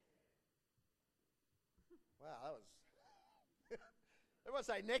Wow, that was... Everyone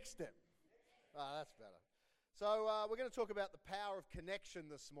say next step. Oh, that's better. So we're going to talk about the power of connection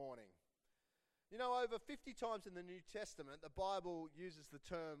this morning. You know, over 50 times in the New Testament, the Bible uses the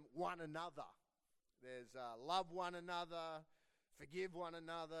term one another. There's love one another, forgive one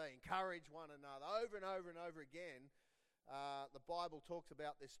another, encourage one another. Over and over and over again, the Bible talks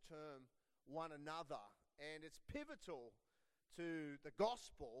about this term one another. And it's pivotal to the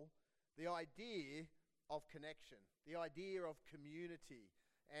gospel, the idea of connection, the idea of community.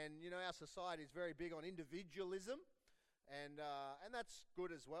 And, you know, our society is very big on individualism, and that's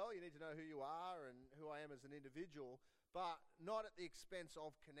good as well. You need to know who you are and who I am as an individual, but not at the expense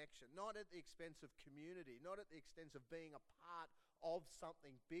of connection, not at the expense of community, not at the expense of being a part of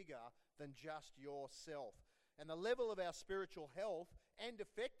something bigger than just yourself. And the level of our spiritual health and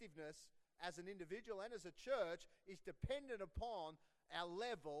effectiveness as an individual and as a church is dependent upon our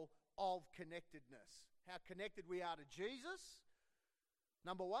level of connectedness. How connected we are to Jesus,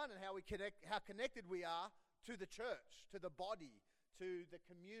 number one, and how connected we are to the church, to the body, to the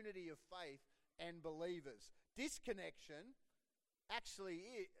community of faith and believers. Disconnection actually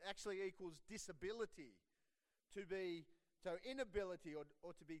equals disability, inability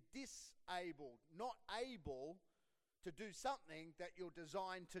or to be disabled, not able to do something that you're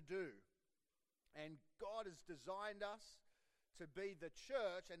designed to do. And God has designed us to be the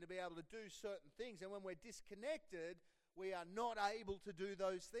church and to be able to do certain things. And when we're disconnected, we are not able to do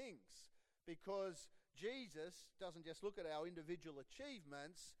those things, because Jesus doesn't just look at our individual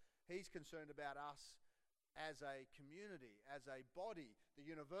achievements. He's concerned about us as a community, as a body, the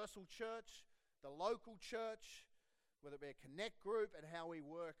universal church, the local church, whether it be a connect group, and how we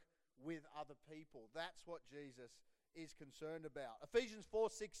work with other people. That's what Jesus is concerned about. Ephesians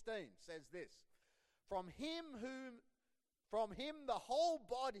 4:16 says this: From him the whole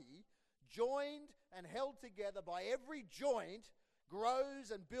body, joined and held together by every joint,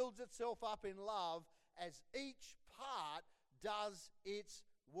 grows and builds itself up in love as each part does its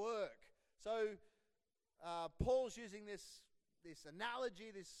work. So Paul's using this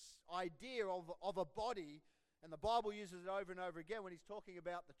analogy, this idea of a body, and the Bible uses it over and over again when he's talking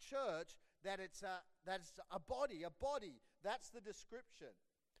about the church, that it's a body. That's the description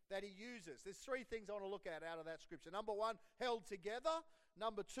that he uses. There's three things I want to look at out of that scripture. Number one, held together.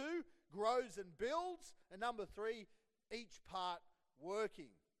 Number two, grows and builds. And number three, each part working.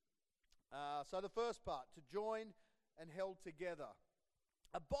 So the first part, to join and held together.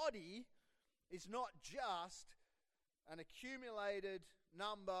 A body is not just an accumulated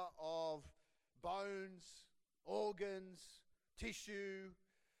number of bones, organs, tissue,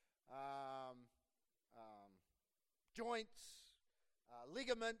 joints,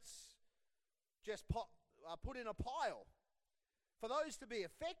 ligaments, just put in a pile. For those to be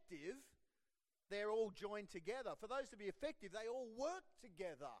effective, they're all joined together. For those to be effective, they all work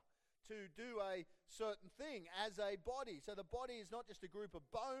together to do a certain thing as a body. So the body is not just a group of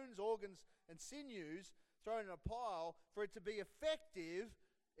bones, organs, and sinews thrown in a pile. For it to be effective,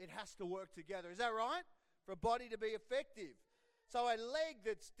 it has to work together. Is that right? For a body to be effective. So a leg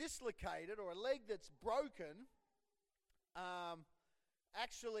that's dislocated or a leg that's broken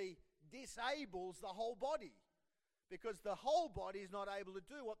actually disables the whole body, because the whole body is not able to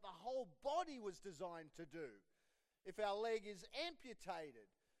do what the whole body was designed to do. If our leg is amputated,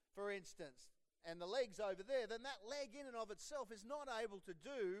 for instance, and the leg's over there, then that leg in and of itself is not able to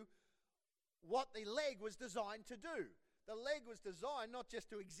do what the leg was designed to do. The leg was designed not just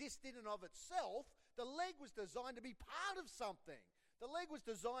to exist in and of itself, the leg was designed to be part of something. The leg was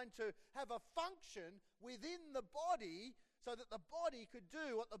designed to have a function within the body so that the body could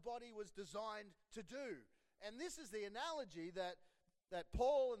do what the body was designed to do. And this is the analogy that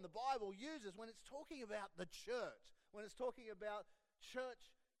Paul in the Bible uses when it's talking about the church, when it's talking about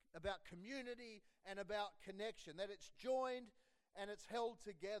church, about community, and about connection, that it's joined and it's held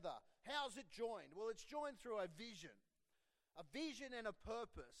together. How's it joined? Well, it's joined through a vision and a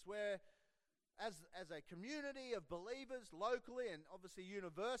purpose, where as a community of believers, locally and obviously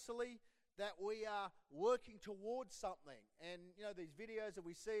universally, that we are working towards something. And, you know, these videos that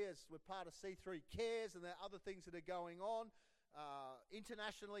we see as we're part of C3 Cares, and there are other things that are going on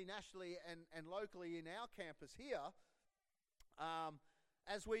internationally, nationally, and locally in our campus here,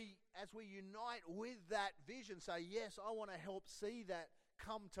 as we unite with that vision, say, yes, I want to help see that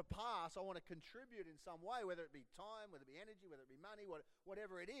come to pass, I want to contribute in some way, whether it be time, whether it be energy, whether it be money,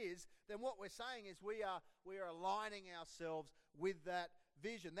 whatever it is, then what we're saying is we are aligning ourselves with that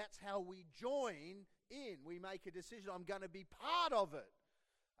vision. That's how we join in. We make a decision, I'm going to be part of it.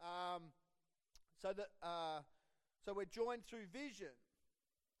 So we're joined through vision.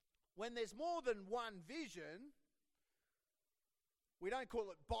 when there's more than one vision, we don't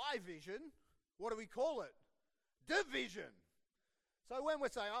call it bivision. What do we call it? Division. So when we're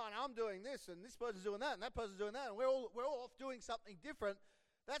saying, oh, no, I'm doing this, and this person's doing that, and that person's doing that, and we're all off doing something different,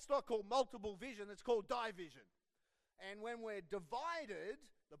 that's not called multiple vision, it's called division. And when we're divided,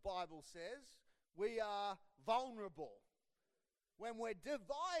 the Bible says, we are vulnerable. When we're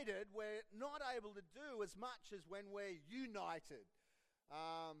divided, we're not able to do as much as when we're united.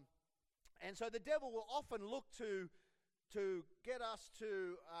 And so the devil will often look to get us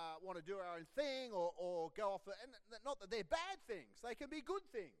to want to do our own thing or go off. And not that they're bad things. They can be good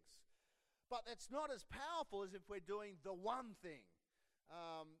things. But it's not as powerful as if we're doing the one thing.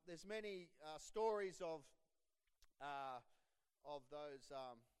 There's many stories of those,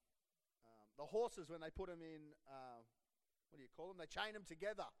 the horses when they put them in, what do you call them? They chain them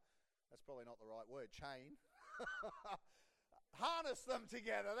together. That's probably not the right word, chain. Harness them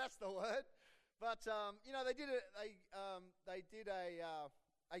together, that's the word. But they did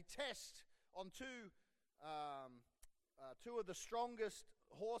a test on two of the strongest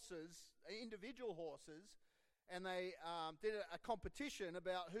horses, individual horses, and they did a competition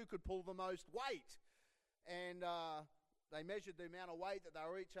about who could pull the most weight. And they measured the amount of weight that they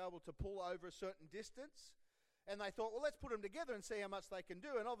were each able to pull over a certain distance. And they thought, well, let's put them together and see how much they can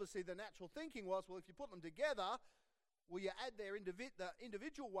do. And obviously the natural thinking was, well, if you put them together, will you add their the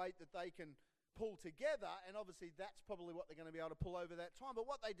individual weight that they can pull together? And obviously that's probably what they're going to be able to pull over that time. But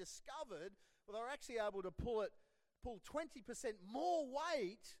what they discovered, well, they were actually able to pull 20% more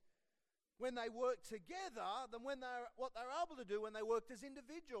weight when they worked together than what they were able to do when they worked as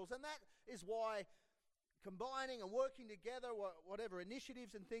individuals. And that is why combining and working together, whatever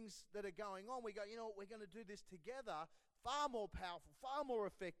initiatives and things that are going on, we go, you know what, we're going to do this together, far more powerful, far more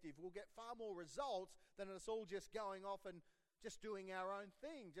effective. We'll get far more results than us all just going off and just doing our own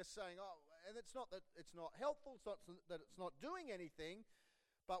thing, just saying, oh, and it's not that it's not helpful, it's not that it's not doing anything,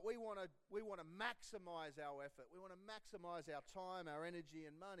 but we want to maximize our effort. We want to maximize our time, our energy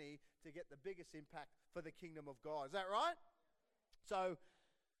and money to get the biggest impact for the kingdom of God. Is that right? So,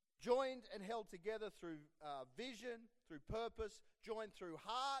 joined and held together through vision, through purpose, joined through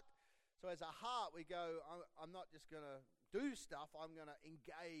heart. So as a heart, we go, I'm not just going to do stuff, I'm going to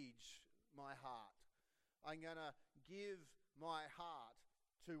engage my heart. I'm going to give my heart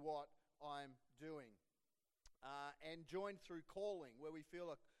to what I'm doing. And joined through calling, where we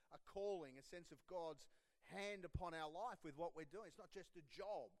feel a calling, a sense of God's hand upon our life with what we're doing. It's not just a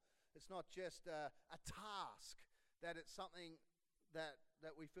job. It's not just a task, that it's something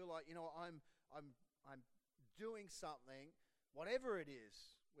that we feel like, you know, I'm doing something, whatever it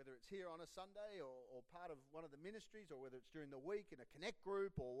is, whether it's here on a Sunday or part of one of the ministries, or whether it's during the week in a connect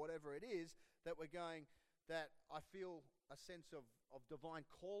group or whatever it is, that we're going, that I feel a sense of divine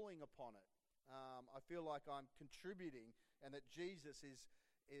calling upon it. I feel like I'm contributing and that Jesus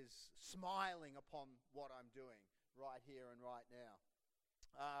is smiling upon what I'm doing right here and right now.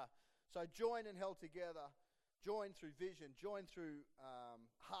 So joined and held together, joined through vision, joined through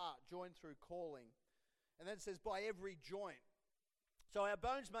heart, joined through calling. And then it says, by every joint. So our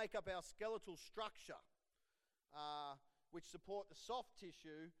bones make up our skeletal structure, which support the soft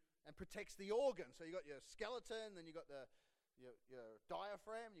tissue and protects the organs. So you've got your skeleton, then you've got your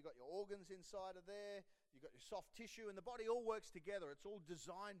diaphragm, you've got your organs inside of there, you've got your soft tissue, and the body all works together. It's all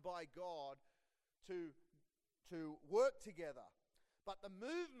designed by God to work together. But the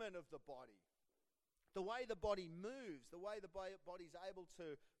movement of the body, the way the body moves, the way the body's able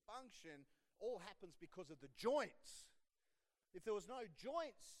to function, all happens because of the joints. If there was no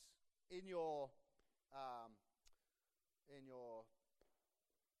joints in your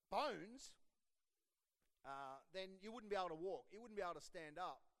bones, then you wouldn't be able to walk. You wouldn't be able to stand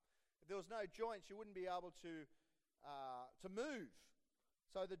up. If there was no joints, you wouldn't be able to move.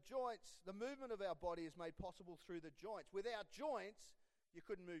 So the joints, the movement of our body is made possible through the joints. Without joints, you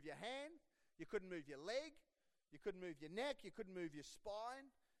couldn't move your hand, you couldn't move your leg, you couldn't move your neck, you couldn't move your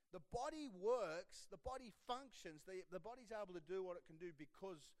spine. The body works, the body functions, the body's able to do what it can do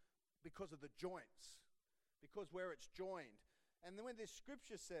because of the joints, because where it's joined. And then when this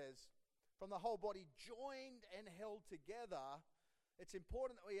scripture says, from the whole body joined and held together, it's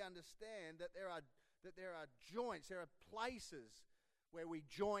important that we understand that there are joints, there are places where we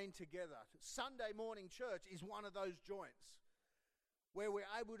join together. Sunday morning church is one of those joints where we're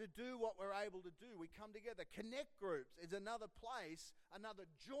able to do what we're able to do. We come together. Connect groups is another place, another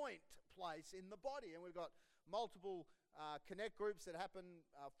joint place in the body. And we've got multiple connect groups that happen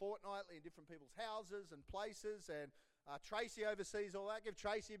fortnightly in different people's houses and places. And Tracy oversees all that. Give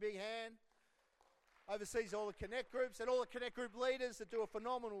Tracy a big hand. Oversees all the connect groups and all the connect group leaders that do a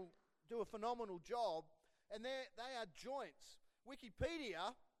phenomenal do a phenomenal job, and they are joints.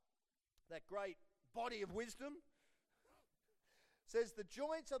 Wikipedia, that great body of wisdom, says the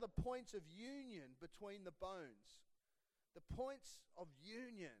joints are the points of union between the bones. The points of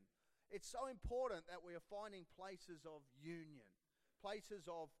union. It's so important that we are finding places of union,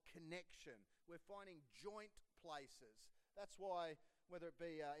 places of connection. We're finding joint places. That's why, whether it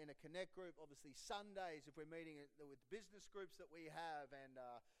be in a connect group, obviously Sundays, if we're meeting with business groups that we have, and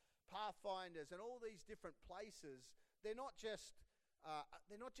Pathfinders, and all these different places, they're not just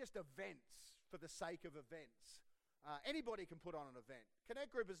events for the sake of events. Anybody can put on an event.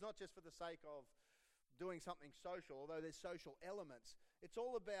 Connect group is not just for the sake of doing something social, although there's social elements. It's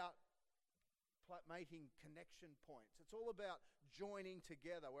all about making connection points. It's all about joining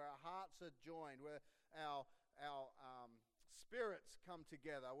together, where our hearts are joined, where our spirits come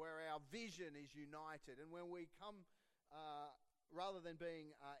together, where our vision is united, and when we come, rather than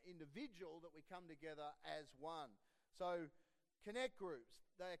being individual, that we come together as one. So connect groups,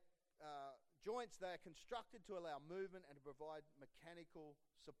 they're joints, they're constructed to allow movement and to provide mechanical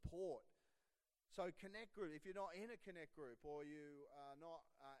support. So connect group, if you're not in a connect group, or you are not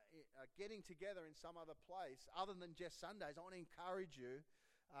getting together in some other place other than just Sundays, I want to encourage you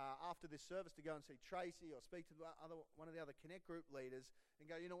after this service to go and see Tracy or speak to one of the other connect group leaders and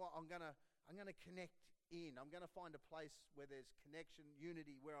go, you know what, I'm going to connect in. I'm going to find a place where there's connection,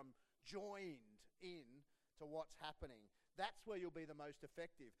 unity, where I'm joined in to what's happening. That's where you'll be the most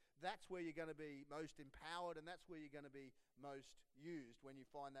effective. That's where you're going to be most empowered, and that's where you're going to be most used, when you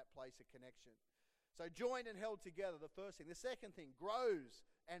find that place of connection. So joined and held together, the first thing. The second thing, grows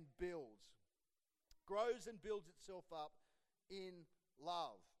and builds. Grows and builds itself up in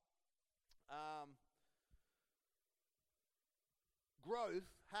love. Growth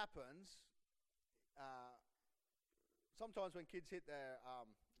happens sometimes when kids hit their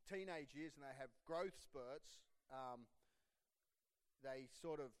teenage years and they have growth spurts. They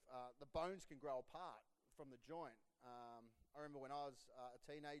sort of, the bones can grow apart from the joint. I remember when I was a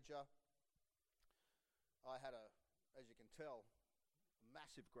teenager, I had as you can tell, a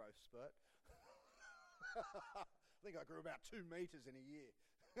massive growth spurt. I think I grew about 2 meters in a year.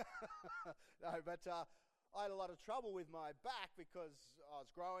 No, but I had a lot of trouble with my back because I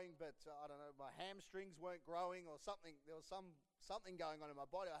was growing, but I don't know, my hamstrings weren't growing or something. There was something going on in my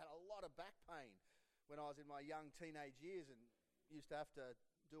body. I had a lot of back pain when I was in my young teenage years, and used to have to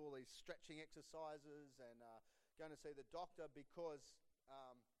do all these stretching exercises and going to see the doctor because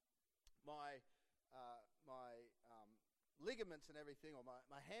my ligaments and everything, or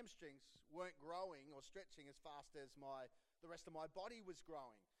my hamstrings weren't growing or stretching as fast as the rest of my body was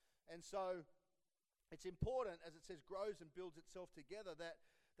growing. And so it's important, as it says, grows and builds itself together, that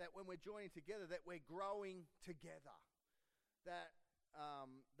when we're joining together, that we're growing together,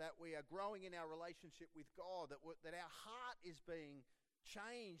 that we are growing in our relationship with God, that our heart is being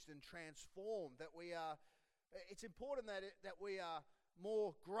changed and transformed, that we are. It's important that we are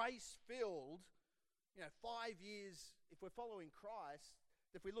more grace-filled. 5 years, if we're following Christ,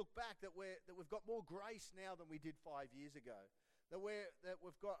 if we look back, that we've got more grace now than we did 5 years ago, that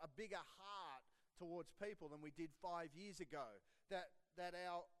we've got a bigger heart towards people than we did 5 years ago, that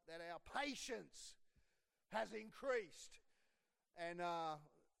our patience has increased, and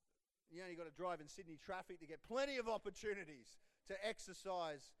you only got to drive in Sydney traffic to get plenty of opportunities to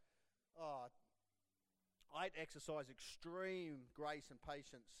exercise. I exercised extreme grace and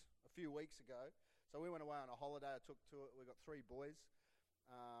patience a few weeks ago. So we went away on a holiday. We got 3 boys,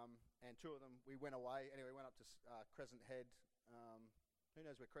 and 2 of them, we went away. Anyway, we went up to Crescent Head. Who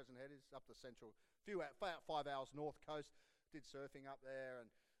knows where Crescent Head is? Up the central, about 5 hours north coast. Did surfing up there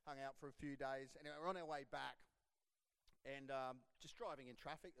and hung out for a few days. Anyway, we're on our way back, and just driving in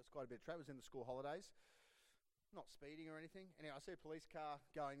traffic. There's quite a bit of traffic. It was in the school holidays. Not speeding or anything. Anyway, I see a police car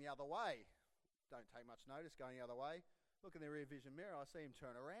going the other way. Don't take much notice, going the other way. Look in the rear vision mirror, I see him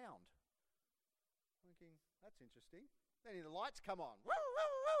turn around. Thinking, that's interesting. Then the lights come on. Woo,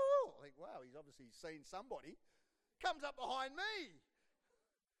 woo, woo, woo. I think, wow, he's obviously seen somebody. Comes up behind me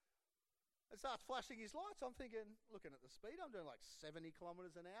and starts flashing his lights. I'm thinking, looking at the speed, I'm doing like 70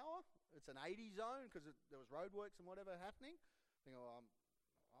 kilometres an hour. It's an 80 zone because there was roadworks and whatever happening. Thinking, well,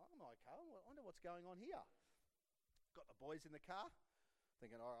 I'm okay. I wonder what's going on here. Got the boys in the car.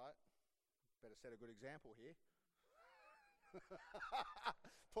 Thinking, all right, better set a good example here.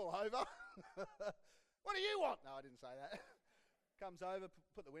 Pull over. What do you want? No, I didn't say that. Comes over,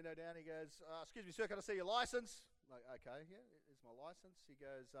 put the window down. He goes, excuse me, sir, can I see your license? Like, okay, yeah, here's my license. He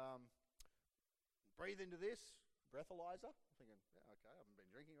goes, breathe into this, breathalyzer. I'm thinking, yeah, okay, I haven't been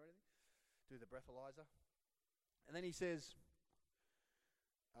drinking or anything. Do the breathalyzer. And then he says,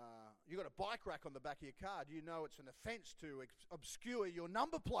 you got a bike rack on the back of your car. Do you know it's an offence to obscure your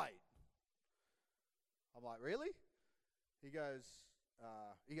number plate? I'm like, really? He goes,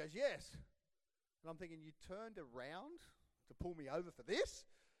 yes. And I'm thinking, you turned around to pull me over for this?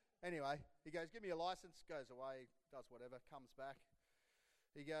 Anyway, he goes, give me a license, goes away, does whatever, comes back.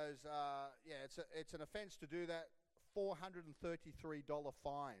 He goes, it's an offence to do that, $433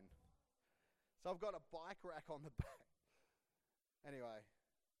 fine. So I've got a bike rack on the back. Anyway,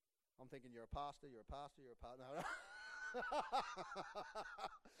 I'm thinking, you're a pastor. No.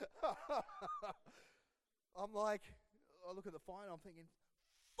 I'm like, I look at the fine, I'm thinking,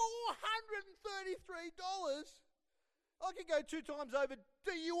 $433? I could go 2 times over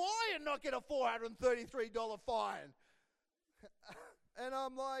DUI and not get a $433 fine. And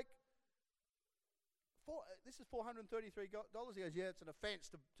I'm like, this is $433. He goes, yeah, it's an offence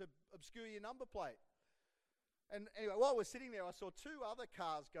to obscure your number plate. And anyway, while we're sitting there, I saw 2 other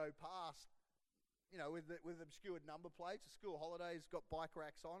cars go past, with obscured number plates. The school holidays got bike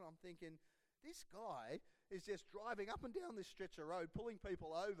racks on. I'm thinking, this guy is just driving up and down this stretch of road, pulling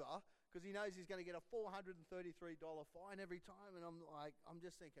people over because he knows he's going to get a $433 fine every time. And I'm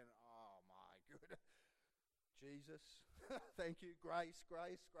just thinking, oh my goodness, Jesus, thank you, grace,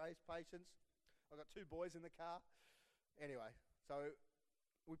 patience. I've got 2 boys in the car. Anyway, so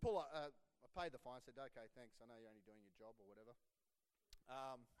we pull up. I paid the fine, said, okay, thanks, I know you're only doing your job or whatever.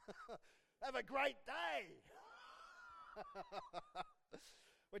 Have a great day.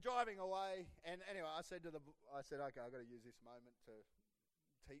 We're driving away, and anyway, I said, okay, I've got to use this moment to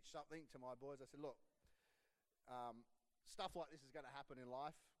teach something to my boys. I said, look, stuff like this is going to happen in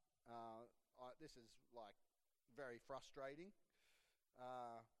life. This is like very frustrating.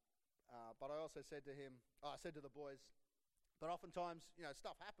 But I also said to the boys, but oftentimes,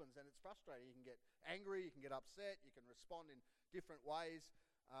 stuff happens and it's frustrating. You can get angry, you can get upset, you can respond in different ways.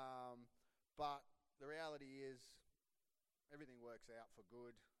 But the reality is, everything works out for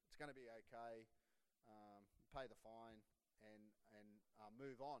good. It's going to be okay. Pay the fine and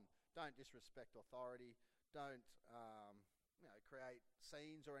move on. Don't disrespect authority. Don't create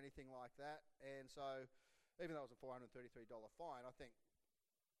scenes or anything like that. And so, even though it was a $433 fine, I think,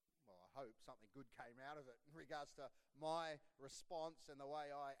 I hope something good came out of it in regards to my response and the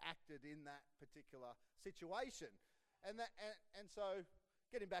way I acted in that particular situation. And so,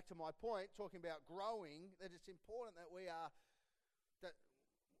 getting back to my point, talking about growing, that it's important that that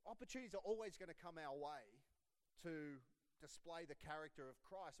opportunities are always going to come our way to display the character of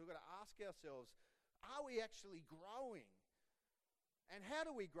Christ. We've got to ask ourselves, are we actually growing? And how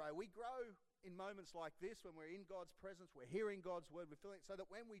do we grow? We grow in moments like this when we're in God's presence, we're hearing God's word, we're feeling it, so that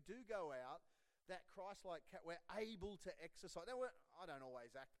when we do go out, that Christ-like, we're able to exercise. Now, I don't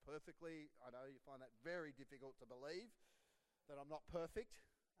always act perfectly. I know you find that very difficult to believe, that I'm not perfect.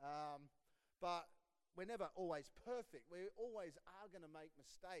 But we're never always perfect. We always are going to make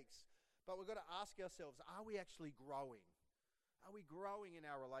mistakes. But we've got to ask ourselves, are we actually growing? Are we growing in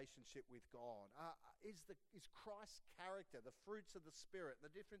our relationship with God? Is Christ's character, the fruits of the Spirit,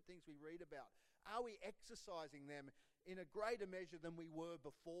 the different things we read about, are we exercising them in a greater measure than we were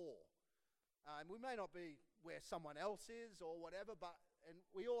before? And we may not be where someone else is or whatever, and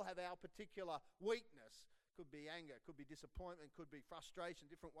we all have our particular weakness. Could be anger, could be disappointment, could be frustration,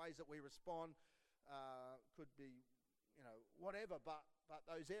 different ways that we respond, could be, whatever. But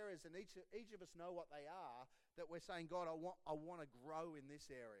those areas, and each of us know what they are, that we're saying, God, I want to grow in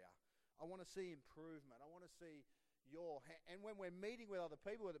this area. I want to see improvement. I want to see and when we're meeting with other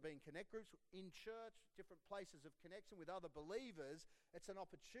people, whether it be in connect groups, in church, different places of connection with other believers, it's an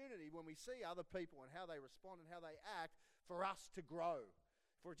opportunity when we see other people and how they respond and how they act for us to grow.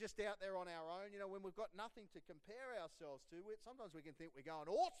 If we're just out there on our own, when we've got nothing to compare ourselves to, sometimes we can think we're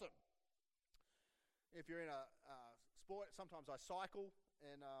going awesome. If you're in a sport, sometimes I cycle,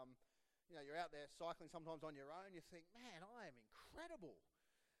 and you're out there cycling sometimes on your own, you think, man, I am incredible.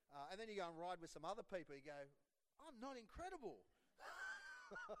 And then you go and ride with some other people, you go, I'm not incredible.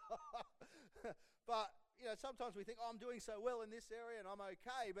 But, sometimes we think, I'm doing so well in this area and I'm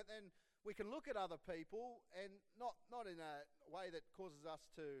okay, but then we can look at other people and not in a way that causes us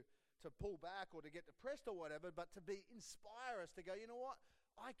to pull back or to get depressed or whatever, but to inspire us to go, you know what?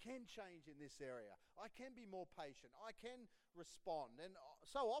 I can change in this area. I can be more patient. I can respond. And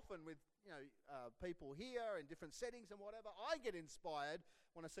so often with people here in different settings and whatever, I get inspired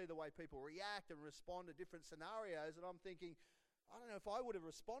when I see the way people react and respond to different scenarios, and I'm thinking, I don't know if I would have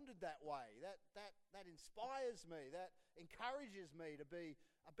responded that way. That inspires me. That encourages me to be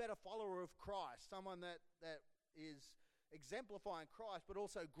a better follower of Christ, someone that is exemplifying Christ, but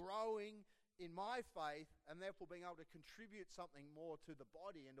also growing in my faith, and therefore being able to contribute something more to the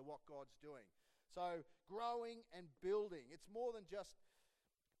body and to what God's doing. So growing and building. It's more than just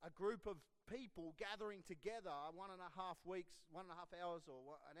a group of people gathering together 1.5 weeks, 1.5 hours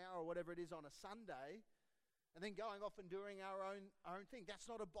or an hour or whatever it is on a Sunday, and then going off and doing our own thing. That's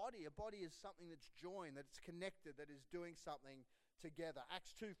not a body. A body is something that's joined, that's connected, that is doing something together.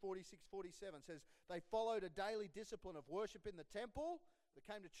 Acts 2:46-47 says, they followed a daily discipline of worship in the temple. They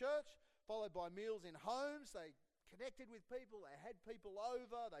came to church, followed by meals in homes. They connected with people. They had people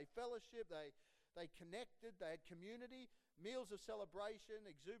over. They fellowship. They connected. They had community. Meals of celebration,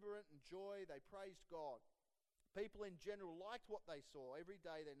 exuberant and joy. They praised God. People in general liked what they saw. Every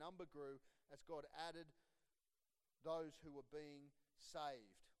day their number grew as God added those who were being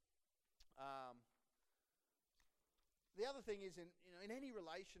saved. The other thing is in any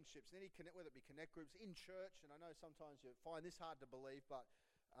relationships, in any whether it be connect groups, in church, and I know sometimes you find this hard to believe, but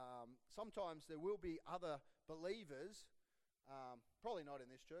sometimes there will be other believers, probably not in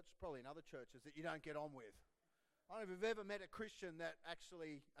this church, probably in other churches, that you don't get on with. I don't know if you've ever met a Christian that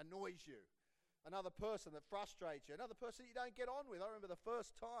actually annoys you. Another person that frustrates you. Another person you don't get on with. I remember the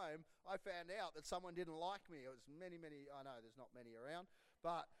first time I found out that someone didn't like me. It was many, I know there's not many around,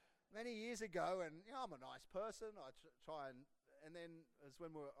 but many years ago, and I'm a nice person. I try and then as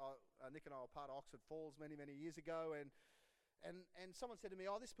when Nick and I were part of Oxford Falls many years ago, and someone said to me,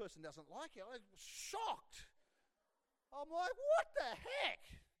 "Oh, this person doesn't like you." I was shocked. I'm like, "What the heck?"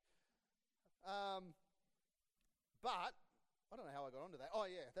 But I don't know how I got onto that. Oh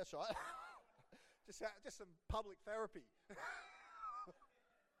yeah, that's right. Just some public therapy.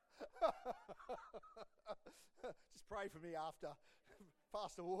 Just pray for me after.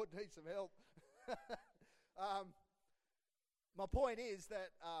 Pastor Ward needs some help. My point is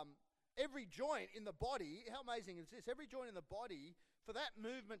that every joint in the body, how amazing is this? Every joint in the body, for that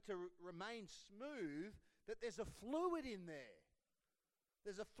movement to remain smooth, that there's a fluid in there.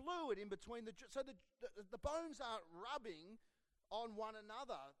 There's a fluid in between so the bones aren't rubbing on one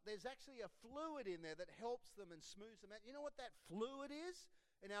another. There's actually a fluid in there that helps them and smooths them out. You know what that fluid is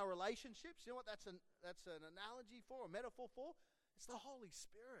in our relationships? You know what that's an analogy for, a metaphor for? It's the Holy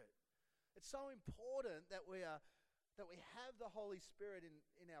Spirit. It's so important that we have the Holy Spirit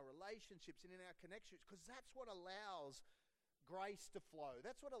in our relationships and in our connections, because that's what allows grace to flow.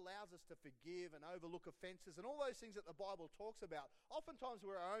 That's what allows us to forgive and overlook offenses and all those things that the Bible talks about. Oftentimes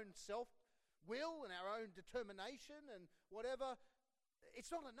we're our own self-will and our own determination and whatever.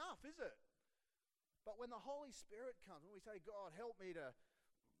 It's not enough, is it? But when the Holy Spirit comes, when we say, "God, help me to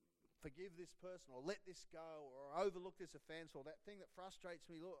forgive this person or let this go or overlook this offense or that thing that frustrates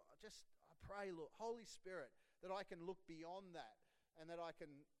me," Lord, I pray, Lord, Holy Spirit, that I can look beyond that and that I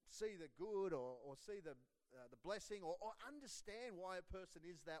can see the good or see the blessing or understand why a person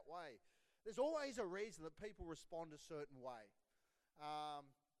is that way. There's always a reason that people respond a certain way.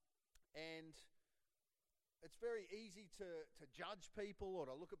 And it's very easy to judge people or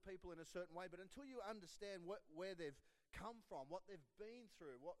to look at people in a certain way, but until you understand where they've come from, what they've been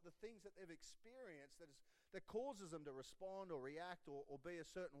through, what the things that they've experienced that causes them to respond or react or be a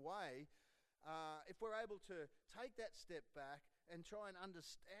certain way, if we're able to take that step back and try and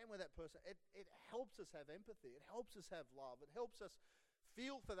understand where that person, it helps us have empathy, it helps us have love, it helps us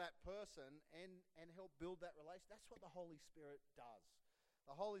feel for that person and help build that relationship. That's what the Holy Spirit does.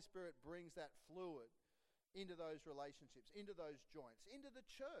 The Holy Spirit brings that fluid into those relationships, into those joints, into the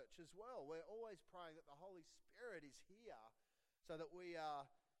church as well. We're always praying that the Holy Spirit is here so that we are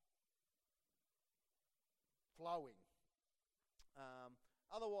flowing.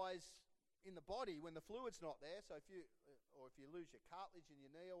 Otherwise, in the body, when the fluid's not there, so if you lose your cartilage in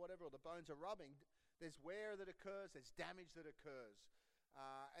your knee or whatever, or the bones are rubbing, there's wear that occurs, there's damage that occurs.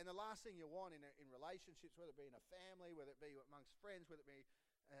 And the last thing you want in relationships, whether it be in a family, whether it be amongst friends, whether it be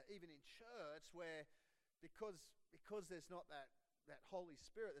even in church, where because there's not that Holy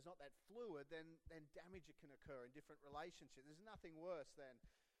Spirit, there's not that fluid, then damage can occur in different relationships. There's nothing worse than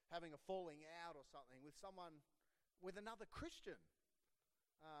having a falling out or something with another Christian.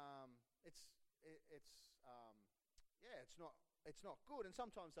 It's not good, and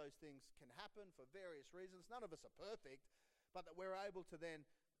sometimes those things can happen for various reasons. None of us are perfect, but that we're able to then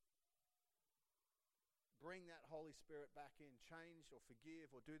bring that Holy Spirit back in, change or forgive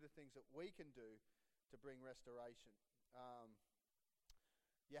or do the things that we can do to bring restoration.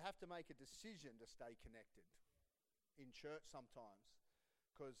 You have to make a decision to stay connected in church sometimes,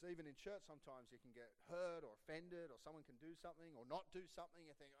 because even in church sometimes you can get hurt or offended, or someone can do something or not do something.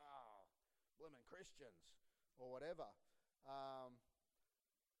 You think, "Oh, blimmin' Christians," or whatever.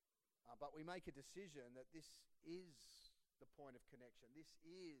 But we make a decision that this is the point of connection. This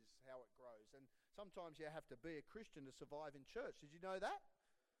is how it grows. And sometimes you have to be a Christian to survive in church. Did you know that?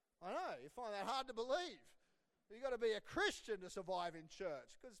 I know, you find that hard to believe. You've got to be a Christian to survive in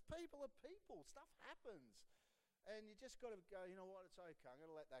church, because people are people. Stuff happens. And you just got to go, you know what, it's okay. I'm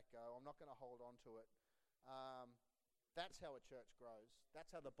going to let that go. I'm not going to hold on to it. That's how a church grows.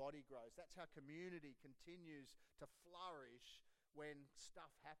 That's how the body grows. That's how community continues to flourish when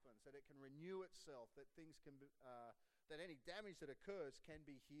stuff happens, that it can renew itself, that things can be, that any damage that occurs can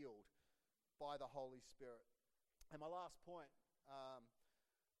be healed by the Holy Spirit. And my last point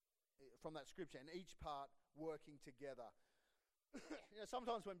from that scripture, and each part working together.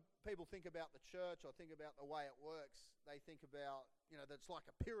 Sometimes when people think about the church or think about the way it works, they think about, that it's like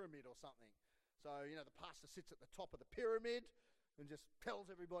a pyramid or something. So, the pastor sits at the top of the pyramid and just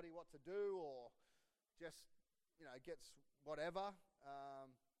tells everybody what to do, or just, gets whatever.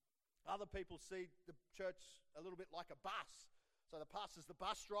 Other people see the church a little bit like a bus. So the pastor's the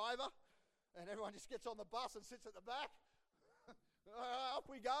bus driver, and everyone just gets on the bus and sits at the back. Up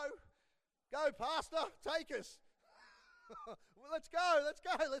we go. Go, pastor, take us. Well, let's go.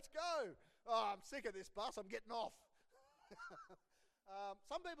 Oh, I'm sick of this bus. I'm getting off.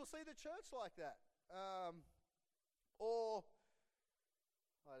 Some people see the church like that. Or,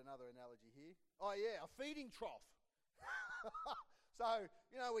 I had another analogy here. Oh, yeah, a feeding trough. So,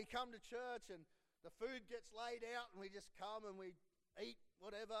 we come to church and the food gets laid out and we just come and we eat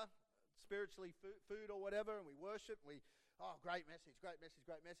whatever, spiritually food or whatever, and we worship. Great message.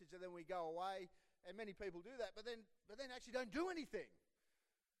 And then we go away. And many people do that, but then actually don't do anything.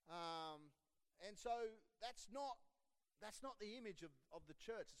 And so that's not the image of the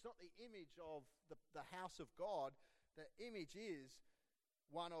church. It's not the image of the house of God. The image is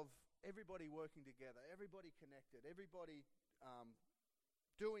one of everybody working together, everybody connected, everybody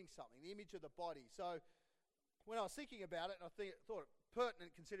doing something, the image of the body. So when I was thinking about it, and I thought it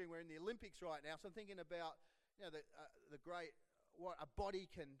pertinent considering we're in the Olympics right now, so I'm thinking about the great, what a body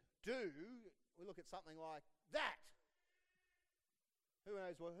can do. We look at something like that. Who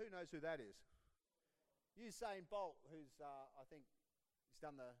knows who that is? Usain Bolt, who's I think he's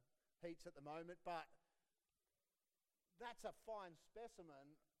done the heats at the moment, but that's a fine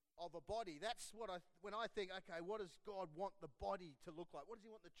specimen of a body. That's when I think, okay, what does God want the body to look like? What does he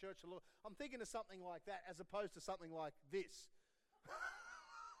want the church to look like? I'm thinking of something like that as opposed to something like this.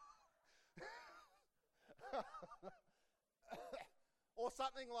 Or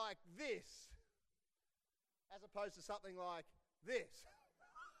something like this, as opposed to something like this.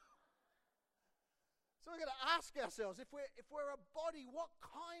 So we're going to ask ourselves, if we're a body, what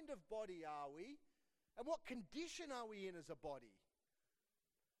kind of body are we? And what condition are we in as a body?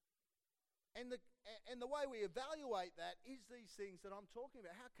 And the way we evaluate that is these things that I'm talking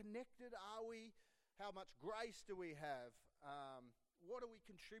about. How connected are we? How much grace do we have? What are we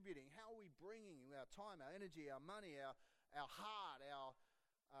contributing? How are we bringing our time, our energy, our money, our heart, our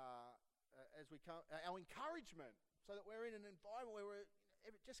encouragement, so that we're in an environment where we're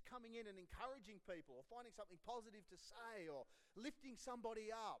just coming in and encouraging people, or finding something positive to say, or lifting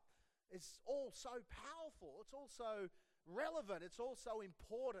somebody up. It's all so powerful. It's also relevant. It's also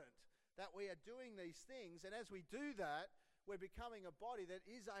important that we are doing these things. And as we do that, we're becoming a body that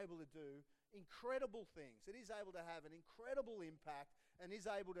is able to do incredible things. It is able to have an incredible impact and is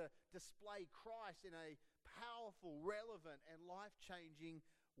able to display Christ in a powerful, relevant, and life-changing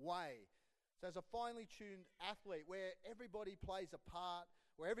way. So as a finely tuned athlete, where everybody plays a part,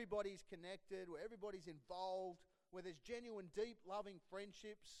 where everybody's connected, where everybody's involved, where there's genuine, deep, loving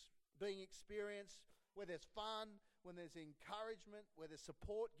friendships being experienced, where there's fun, when there's encouragement, where there's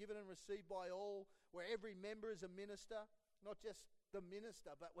support given and received by all, where every member is a minister, not just the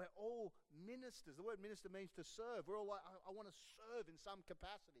minister, but we're all ministers. The word minister means to serve. We're all like, I want to serve in some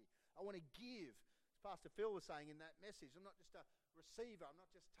capacity. I want to give. As Pastor Phil was saying in that message, I'm not just a receiver. I'm not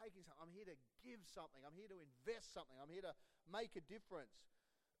just taking something. I'm here to give something. I'm here to invest something. I'm here to make a difference.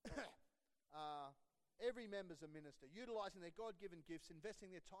 Every member's a minister, utilizing their God-given gifts, investing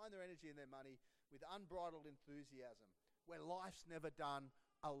their time, their energy, and their money with unbridled enthusiasm, where life's never done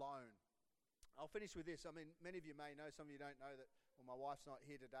alone. I'll finish with this. I mean, many of you may know, some of you don't know that, well, my wife's not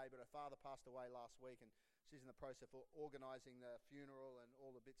here today, but her father passed away last week, and she's in the process of organising the funeral and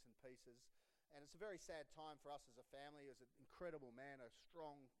all the bits and pieces. And it's a very sad time for us as a family. He was an incredible man, a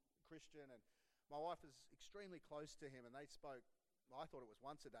strong Christian, and my wife was extremely close to him, and they spoke, well, I thought it was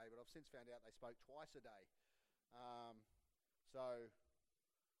once a day, but I've since found out they spoke twice a day. So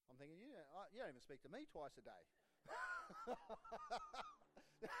I'm thinking, you don't even speak to me twice a day.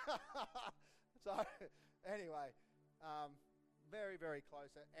 So anyway, very, very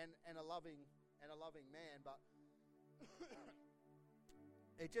close, and a loving man. But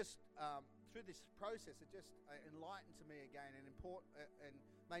it just, through this process, it just enlightened to me again and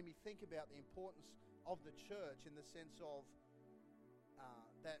made me think about the importance of the church in the sense of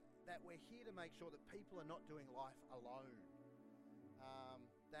that we're here to make sure that people are not doing life alone.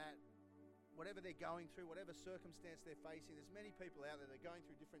 That whatever they're going through, whatever circumstance they're facing, there's many people out there that are going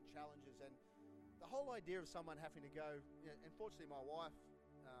through different challenges. And the whole idea of someone having to go, unfortunately my wife,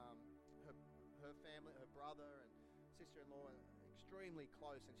 her family, her brother and sister-in-law are extremely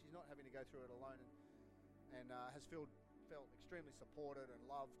close, and she's not having to go through it alone, and has felt extremely supported and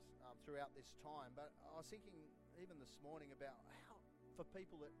loved throughout this time. But I was thinking even this morning about how for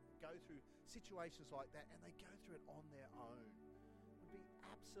people that go through situations like that and they go through it on their own, would be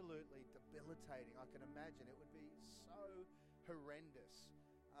absolutely debilitating. I can imagine it would be so horrendous.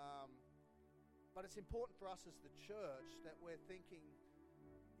 But it's important for us as the church that we're thinking,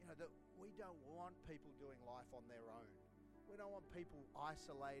 that we don't want people doing life on their own. We don't want people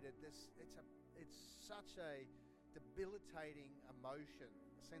isolated. It's such a debilitating emotion,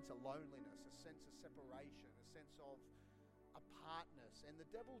 a sense of loneliness, a sense of separation, a sense of apartness. And the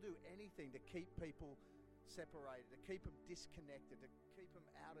devil will do anything to keep people separated, to keep them disconnected, to keep them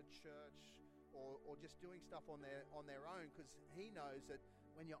out of church or just doing stuff on their own, because he knows that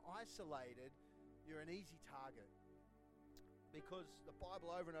when you're isolated, you're an easy target. Because the Bible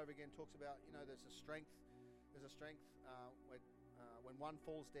over and over again talks about, there's a strength when one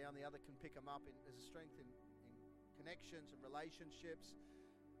falls down, the other can pick them up. There's a strength in connections and relationships.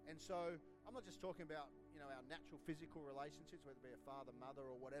 And so I'm not just talking about, our natural physical relationships, whether it be a father, mother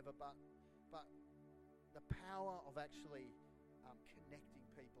or whatever, but the power of actually connecting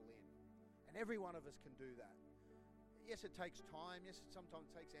people in. And every one of us can do that. Yes, it takes time. Yes, it sometimes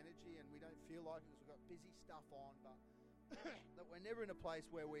takes energy and we don't feel like it because we've got busy stuff on, but that we're never in a place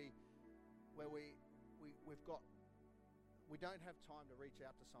where we don't have time to reach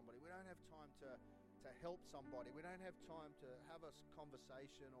out to somebody. We don't have time to help somebody. We don't have time to have a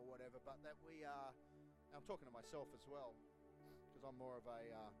conversation or whatever, but that we are, I'm talking to myself as well, because I'm more of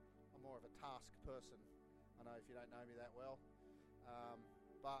a task person. I know if you don't know me that well,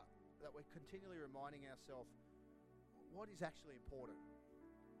 but that we're continually reminding ourselves what is actually important.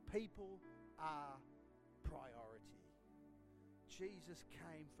 People are priority. Jesus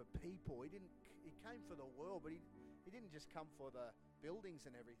came for people. He came for the world, but he didn't just come for the buildings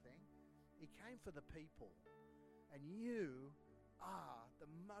and everything. He came for the people. And you are the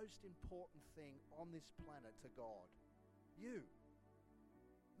most important thing on this planet to God. You,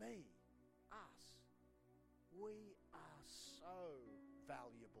 me, us. We are so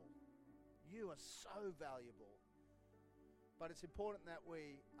valuable. You are so valuable. But it's important that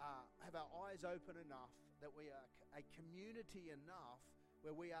we have our eyes open enough, that we are a community enough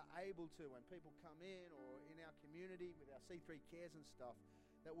where we are able to, when people come in or in our community with our C3 Cares and stuff,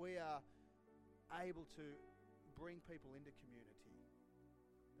 that we are able to bring people into community.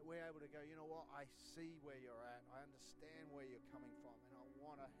 That we're able to go, you know what, I see where you're at, I understand where you're coming from, and I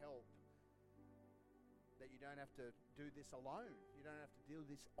want to help. That you don't have to do this alone. You don't have to do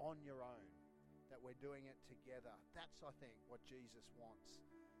this on your own. That we're doing it together. That's, I think, what Jesus wants.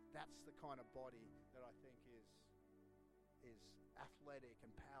 That's the kind of body that I think is athletic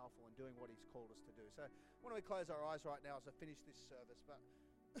and powerful and doing what he's called us to do. So why don't we close our eyes right now as I finish this service. But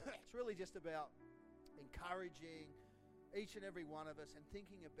it's really just about encouraging each and every one of us and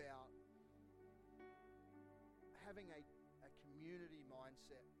thinking about having a community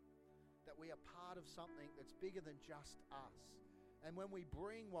mindset, that we are part of something that's bigger than just us. And when we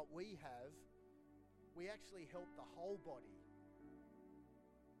bring what we have, we actually help the whole body.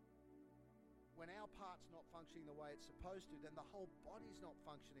 When our part's not functioning the way it's supposed to, then the whole body's not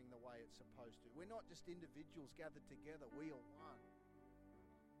functioning the way it's supposed to. We're not just individuals gathered together, we are one.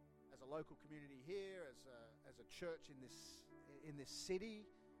 As a local community here, as a church in this city,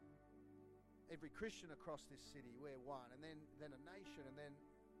 every Christian across this city, we're one. And then a nation, and then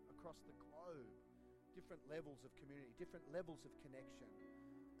across the globe, different levels of community, different levels of connection.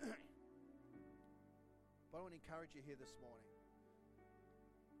 But I want to encourage you here this morning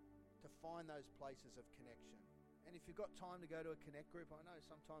to find those places of connection. And if you've got time to go to a connect group, I know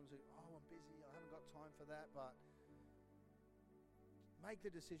sometimes, I'm busy, I haven't got time for that, but make the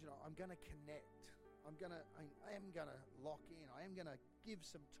decision, I'm going to connect. I am going to lock in. I am going to give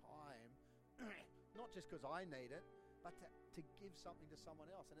some time, not just because I need it, but to give something to someone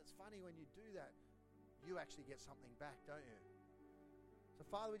else. And it's funny when you do that, you actually get something back, don't you? So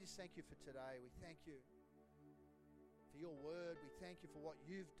Father, we just thank you for today. We thank you for your word. We thank you for what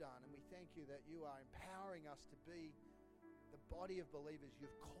you've done. And we thank you that you are empowering us to be the body of believers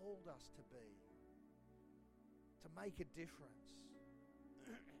you've called us to be. to make a difference,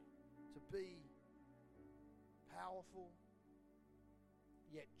 to be powerful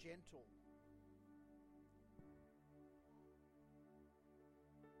yet gentle,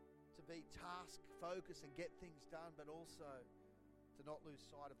 to be task focused and get things done, but also to not lose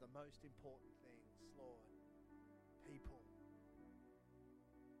sight of the most important things, Lord. People.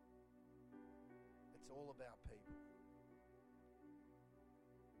 It's all about people.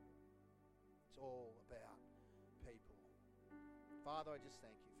 It's all about people. Father, I just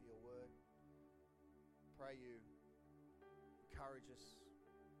thank you for your word. Pray you encourage us.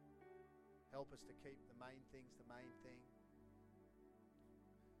 Help us to keep the main things the main thing.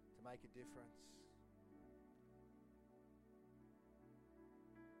 To make a difference.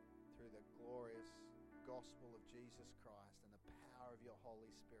 Through the glorious gospel of Jesus Christ and the power of your Holy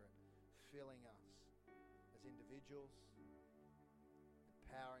Spirit filling us as individuals,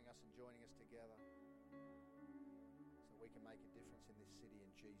 empowering us and joining us together so we can make a difference in this city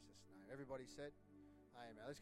in Jesus' name. Everybody said, amen. Let's